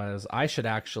what it was. I should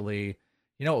actually,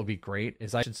 you know what would be great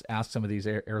is I should ask some of these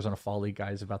Arizona Fall League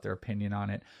guys about their opinion on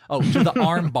it. Oh, to the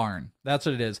arm barn. That's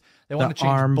what it is. They want to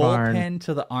change bullpen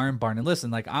to the arm barn. And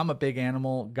listen, like, I'm a big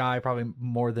animal guy, probably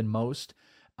more than most.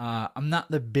 I'm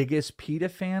not the biggest PETA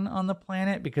fan on the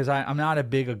planet because I'm not a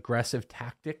big aggressive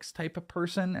tactics type of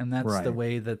person. And that's the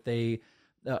way that they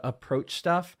approach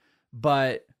stuff.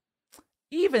 But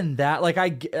even that, like,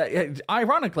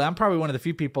 ironically, I'm probably one of the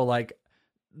few people, like,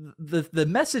 the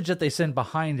message that they send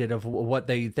behind it of what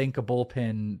they think a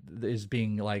bullpen is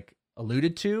being, like,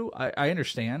 alluded to, I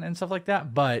understand and stuff like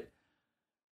that, but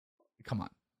come on,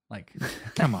 like,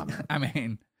 come on. I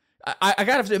mean, I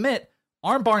gotta have to admit,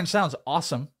 arm barn sounds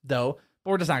awesome though,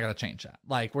 but we're just not gonna change that.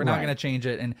 Like, we're not gonna change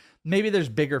it, and maybe there's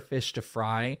bigger fish to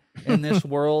fry in this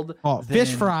world.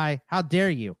 Fish fry? How dare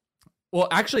you? Well,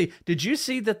 actually, did you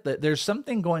see that there's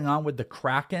something going on with the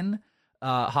Kraken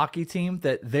hockey team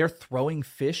that they're throwing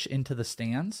fish into the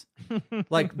stands?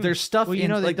 Like, there's stuff.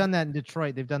 Well, they've done that in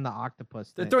Detroit. They've done the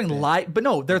octopus. They're throwing light, but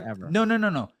no,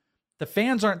 no. The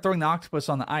fans aren't throwing the octopus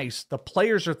on the ice. The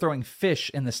players are throwing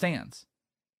fish in the stands.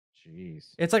 Jeez,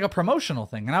 it's like a promotional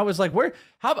thing, and I was like,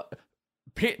 how about?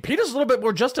 PETA's a little bit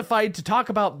more justified to talk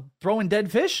about throwing dead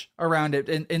fish around it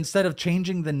instead of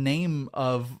changing the name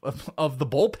of the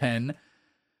bullpen.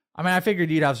 I mean, I figured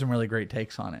you'd have some really great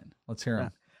takes on it. Let's hear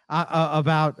them.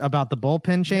 About the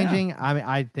bullpen changing. Yeah. I mean,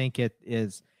 I think it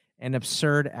is an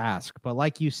absurd ask, but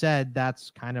like you said,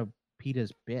 that's kind of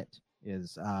PETA's bit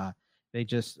is they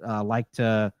just like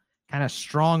to kind of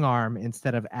strong arm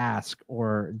instead of ask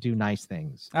or do nice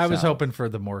things. I was hoping for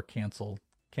the more canceled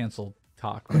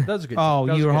talk. But that's a good.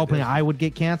 You were hoping I would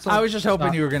get canceled? I was just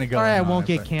hoping you were going to go. Sorry, I won't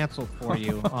get canceled for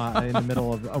you in the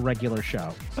middle of a regular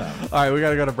show. So. All right, we got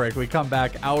to go to break. We come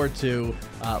back, hour 2,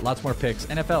 lots more picks.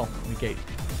 NFL Week 8.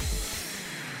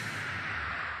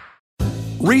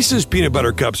 Reese's Peanut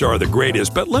Butter Cups are the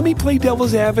greatest, but let me play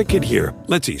devil's advocate here.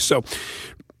 Let's see. So,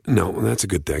 no, that's a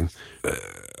good thing.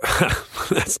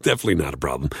 That's definitely not a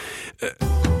problem.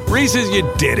 Reese's,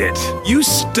 you did it. You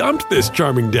stumped this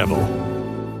charming devil.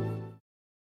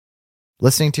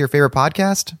 Listening to your favorite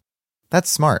podcast? That's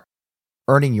smart.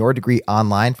 Earning your degree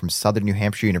online from Southern New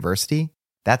Hampshire University?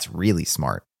 That's really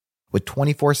smart. With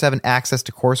 24/7 access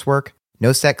to coursework,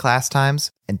 no set class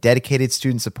times, and dedicated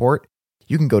student support,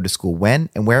 you can go to school when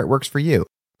and where it works for you.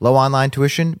 Low online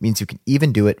tuition means you can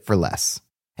even do it for less.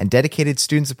 And dedicated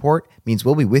student support means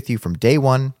we'll be with you from day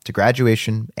one to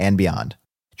graduation and beyond.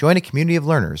 Join a community of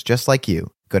learners just like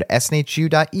you. Go to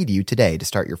snhu.edu today to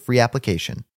start your free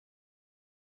application.